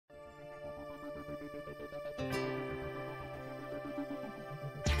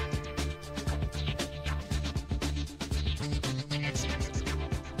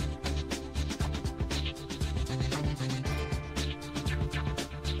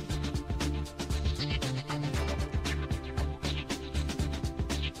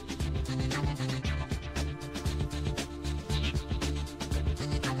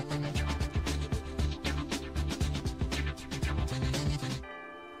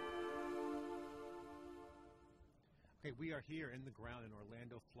Okay, we are here in the ground in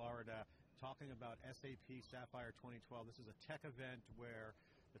Orlando, Florida, talking about SAP SAPphire 2012. This is a tech event where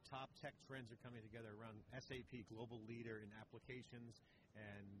the top tech trends are coming together around SAP, global leader in applications,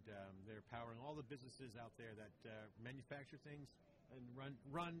 and they're powering all the businesses out there that manufacture things and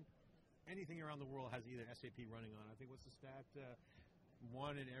run anything around the world has either SAP running on. I think what's the stat?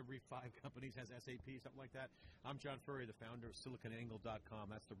 1 in every 5 companies has SAP, something like that. I'm John Furrier, the founder of SiliconANGLE.com.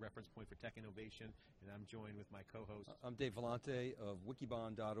 That's the reference point for tech innovation, and I'm joined with my co-host. I'm Dave Vellante of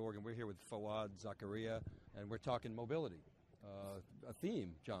Wikibon.org, and we're here with Fawad Zakariya, and we're talking mobility. A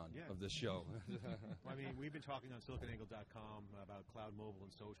theme, John, of this show. I mean, we've been talking on SiliconANGLE.com about cloud, mobile,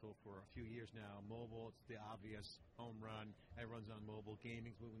 and social for a few years now. Mobile, it's the obvious home run. Everyone's on mobile.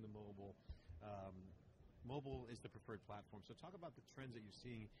 Gaming's moving to mobile. Mobile is the preferred platform. So talk about the trends that you're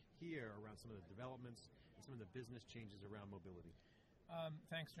seeing here around some of the developments and some of the business changes around mobility.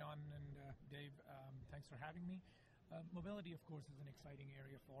 Thanks, John, and Dave, thanks for having me. Mobility, of course, is an exciting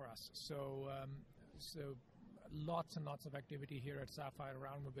area for us. So lots and lots of activity here at SAPphire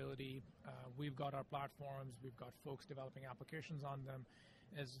around mobility. We've got our platforms. We've got folks developing applications on them.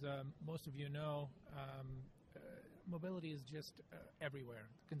 As most of you know, mobility is just everywhere.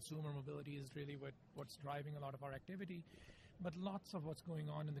 Consumer mobility is really what's driving a lot of our activity, but lots of what's going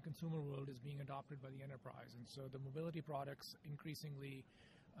on in the consumer world is being adopted by the enterprise, and so the mobility products increasingly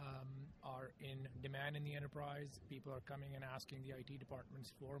are in demand in the enterprise. People are coming and asking the IT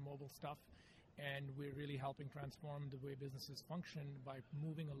departments for mobile stuff, and we're really helping transform the way businesses function by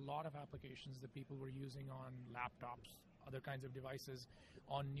moving a lot of applications that people were using on laptops, other kinds of devices,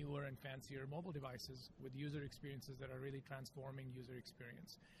 on newer and fancier mobile devices with user experiences that are really transforming user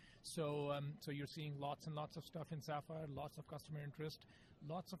experience. So you're seeing lots and lots of stuff in SAPphire, lots of customer interest,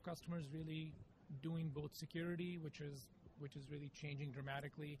 lots of customers really doing both security, which is really changing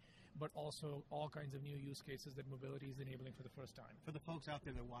dramatically, but also all kinds of new use cases that mobility is enabling for the first time. For the folks out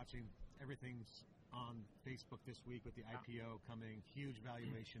there that are watching, everything's on Facebook this week with the IPO coming, huge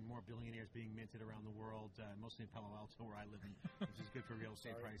valuation, more billionaires being minted around the world, mostly in Palo Alto where I live, which is good for real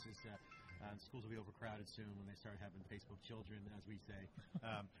estate prices. Schools will be overcrowded soon when they start having Facebook children, as we say.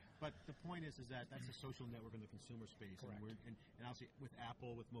 But the point is that that's a social network in the consumer space. Correct. And obviously with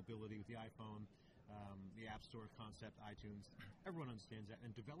Apple, with mobility, with the iPhone, the App Store concept, iTunes, everyone understands that.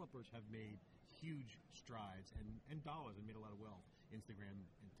 And developers have made huge strides and dollars and made a lot of wealth. Instagram,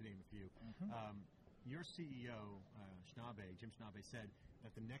 to name a few. Your CEO, Jim Schnabe, said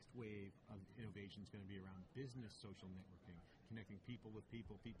that the next wave of innovation is going to be around business social networking, connecting people with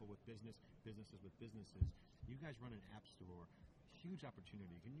people, people with business, businesses with businesses. You guys run an app store, huge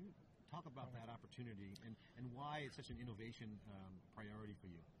opportunity. Can you talk about that opportunity and why it's such an innovation priority for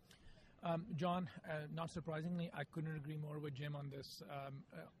you? John, not surprisingly, I couldn't agree more with Jim on this.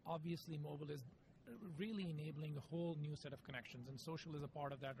 Obviously, mobile is really enabling a whole new set of connections, and social is a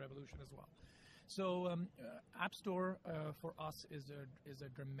part of that revolution as well. So App Store for us is a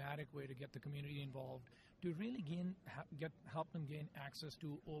dramatic way to get the community involved, to really help them gain access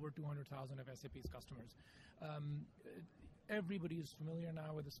to over 200,000 of SAP's customers. Everybody is familiar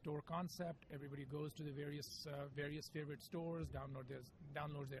now with the store concept. Everybody goes to the various favorite stores,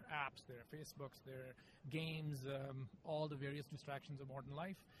 downloads their apps, their Facebooks, their games, all the various distractions of modern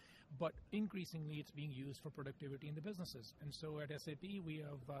life. But increasingly, it's being used for productivity in the businesses. And so at SAP, we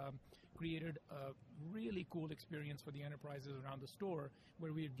have created a really cool experience for the enterprises around the store,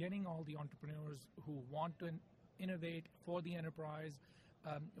 where we're getting all the entrepreneurs who want to innovate for the enterprise,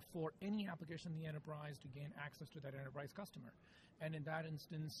 for any application in the enterprise, to gain access to that enterprise customer. And in that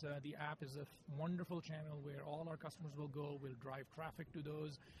instance, the app is a wonderful channel where all our customers will go, will drive traffic to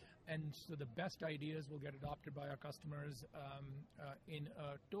those, and so the best ideas will get adopted by our customers in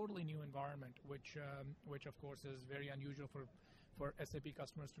a totally new environment, which of course is very unusual for SAP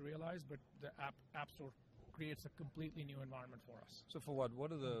customers to realize, but the App Store creates a completely new environment for us. So for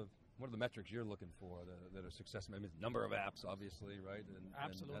what are the metrics you're looking for that are successful? I mean, number of apps, obviously, right?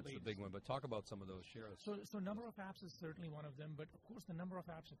 Absolutely. And that's the big one, but talk about some of those. Share us. So number of apps is certainly one of them, but of course the number of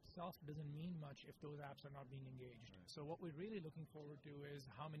apps itself doesn't mean much if those apps are not being engaged. Right. So what we're really looking forward to is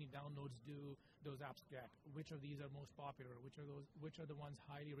how many downloads do those apps get? Which of these are most popular? Which are the ones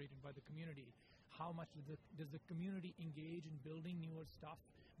highly rated by the community? How much does the community engage in building newer stuff,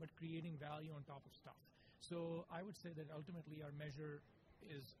 but creating value on top of stuff? So I would say that ultimately our measure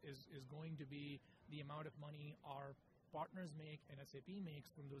is going to be the amount of money our partners make and SAP makes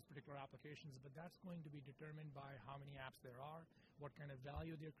from those particular applications, but that's going to be determined by how many apps there are, what kind of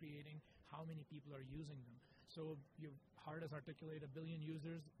value they're creating, how many people are using them. So you've heard us articulate 1 billion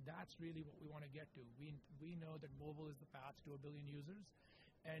users. That's really what we want to get to. We know that mobile is the path to 1 billion users,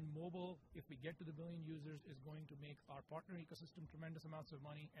 And mobile, if we get to the billion users, is going to make our partner ecosystem tremendous amounts of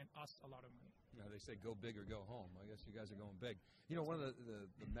money and us a lot of money. Yeah, they say go big or go home. I guess you guys are going big. You know, one of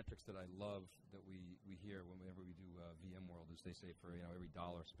the metrics that I love that we hear whenever we do VMworld is they say for every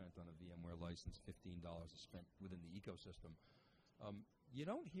dollar spent on a VMware license, $15 is spent within the ecosystem. You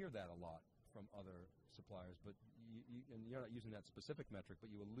don't hear that a lot from other suppliers, but and you're not using that specific metric, but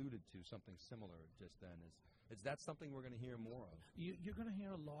you alluded to something similar just then. Is that something we're going to hear more of? You're going to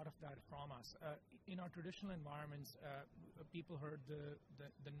hear a lot of that from us. In our traditional environments, people heard the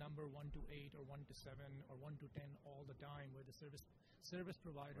number 1 to 8 or 1 to 7 or 1 to 10 all the time, where the service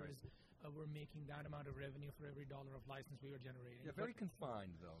providers were making that amount of revenue for every dollar of license we were generating. Yeah, very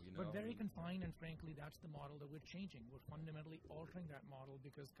confined though, But very confined, and frankly, that's the model that we're changing. We're fundamentally altering that model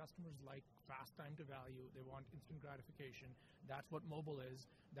because customers like fast time to value. They want instant gratification. That's what mobile is.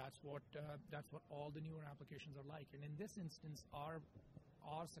 That's what all the newer applications are like. And in this instance, our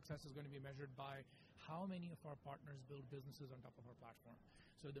success is going to be measured by how many of our partners build businesses on top of our platform.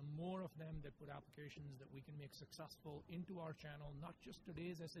 So the more of them that put applications that we can make successful into our channel, not just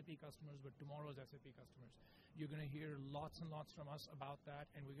today's SAP customers, but tomorrow's SAP customers. You're going to hear lots and lots from us about that,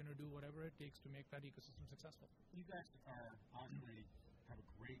 and we're going to do whatever it takes to make that ecosystem successful. You guys are obviously have a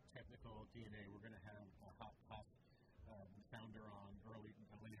great technical DNA. We're going to have a hot founder on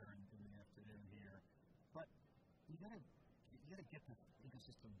later in the afternoon here, but you got to get the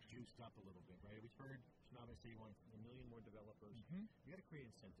ecosystem juiced up a little bit, right? We've heard Shnav say you want 1 million more developers. You got to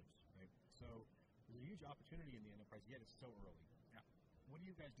create incentives, right? So there's a huge opportunity in the enterprise, yet it's so early. Yeah. What are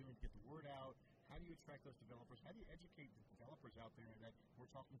you guys doing to get the word out? How do you attract those developers? How do you educate the developers out there that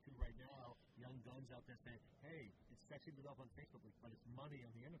we're talking to right now, young guns out there saying, hey, it's sexy to develop on Facebook, but it's money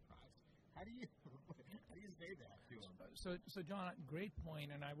on the enterprise? How do you say that to them? So John, great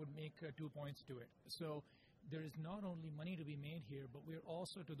point, and I would make 2 points to it. So there is not only money to be made here, but we're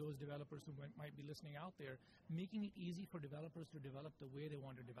also, to those developers who might be listening out there, making it easy for developers to develop the way they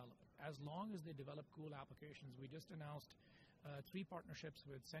want to develop. As long as they develop cool applications. We just announced 3 partnerships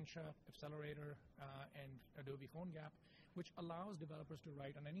with Sencha, Accelerator, and Adobe PhoneGap, which allows developers to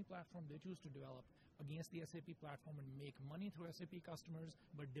write on any platform they choose to develop against the SAP platform and make money through SAP customers,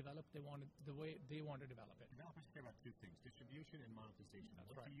 but develop the way they want to develop it. Developers care about 2 things, distribution and monetization. That's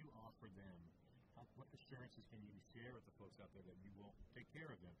what right. do you offer them? What assurances can you share with the folks out there that you will take care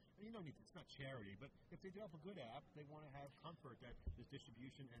of them? And you don't need, it's not charity, but if they develop a good app, they want to have comfort that there's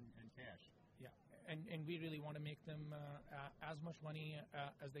distribution and cash. Yeah, and we really want to make them as much money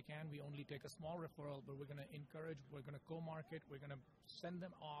as they can. We only take a small referral, but we're going to encourage, we're going to co-market, we're going to send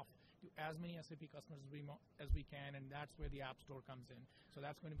them off to as many SAP customers as we can, and that's where the App Store comes in. So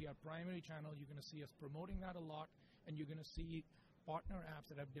that's going to be our primary channel. You're going to see us promoting that a lot, and you're going to see partner apps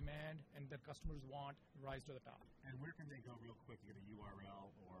that have demand and that customers want rise to the top. And where can they go real quick to get a URL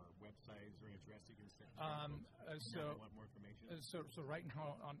or website or address you can send? Want more information? So right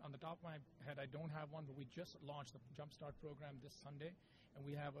now, on the top of my head, I don't have one, but we just launched the Jumpstart program this Sunday, and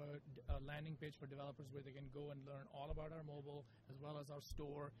we have a landing page for developers where they can go and learn all about our mobile as well as our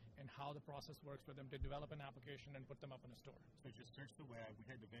store and how the process works for them to develop an application and put them up in a store. So just search the web. We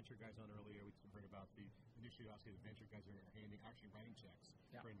had the venture guys on earlier. We heard about the initiative. Obviously, the venture guys are actually writing checks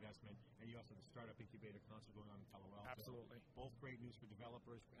for investment, and you also have the Startup Incubator Council going on in Palo Alto. Absolutely. Both great news for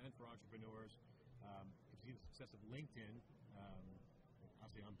developers and for entrepreneurs. If you see the success of LinkedIn,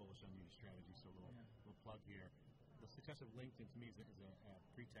 obviously I'm bullish on your strategy, so we'll plug here. The success of LinkedIn to me is a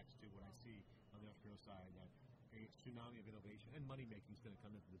pretext to what I see on the entrepreneurial side, that a tsunami of innovation and money making is going to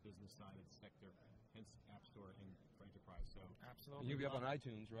come into the business side of the sector, hence App Store and for enterprise. So absolutely, and you'll be up on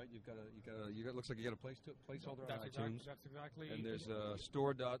iTunes, right? Looks like you got a placeholder on iTunes. That's exactly. And there's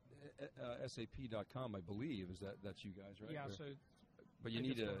store.sap.com, I believe. That's you guys, right? Yeah. But you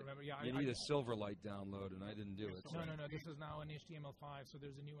need a Silverlight download, and I didn't do it. No. This is now an HTML5, so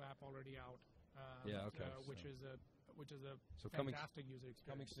there's a new app already out. Which is a fantastic user experience.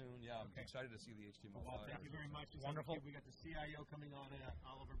 Coming soon, yeah. I'm excited to see the HTML5. Well, thank you very much. Wonderful. We got the CIO coming on,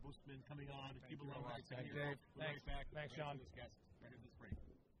 Oliver Boostman coming on. Thanks, John. Right after this break.